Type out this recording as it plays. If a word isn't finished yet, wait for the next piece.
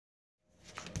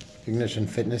Ignition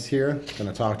Fitness here. I'm going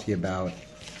to talk to you about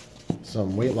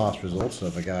some weight loss results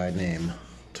of a guy named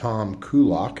Tom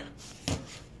Koulouch.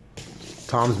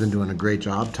 Tom's been doing a great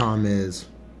job. Tom is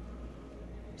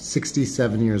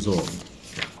 67 years old.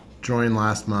 Joined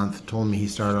last month, told me he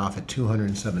started off at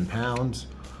 207 pounds.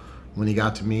 When he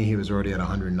got to me, he was already at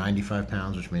 195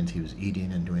 pounds, which means he was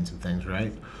eating and doing some things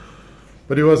right.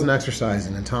 But he wasn't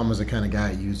exercising, and Tom was the kind of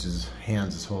guy who used his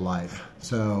hands his whole life.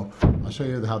 So I'll show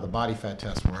you how the body fat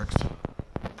test works.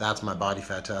 That's my body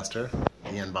fat tester,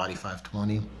 the N-Body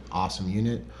 520, awesome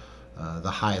unit,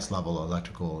 the highest level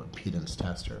electrical impedance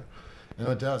tester. And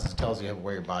what it does is it tells you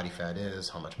where your body fat is,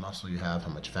 how much muscle you have,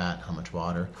 how much fat, how much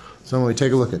water. So when we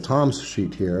take a look at Tom's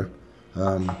sheet here,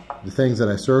 the things that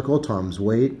I circle, Tom's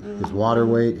weight, his water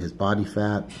weight, his body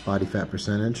fat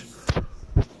percentage.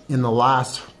 In the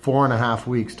last 4.5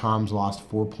 weeks, Tom's lost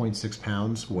 4.6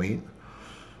 pounds weight.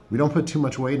 We don't put too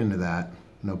much weight into that,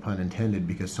 no pun intended,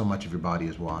 because so much of your body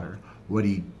is water. What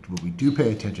we do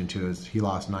pay attention to is he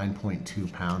lost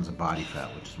 9.2 pounds of body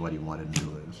fat, which is what he wanted to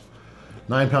lose.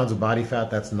 9 pounds of body fat,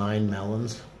 that's 9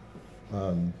 melons,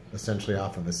 essentially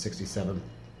off of a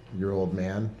 67-year-old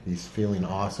man. He's feeling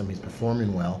awesome, he's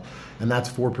performing well, and that's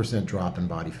 4% drop in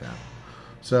body fat.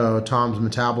 So Tom's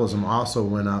metabolism also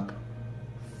went up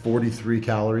 43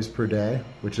 calories per day,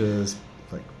 which is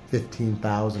like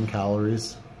 15,000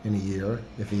 calories in a year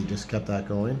if he just kept that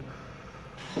going.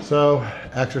 So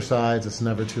exercise, it's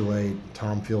never too late.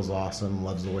 Tom feels awesome,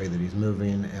 loves the way that he's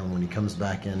moving, and when he comes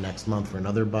back in next month for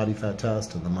another body fat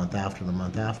test, and the month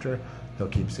after, he'll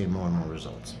keep seeing more and more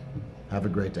results. Have a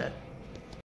great day.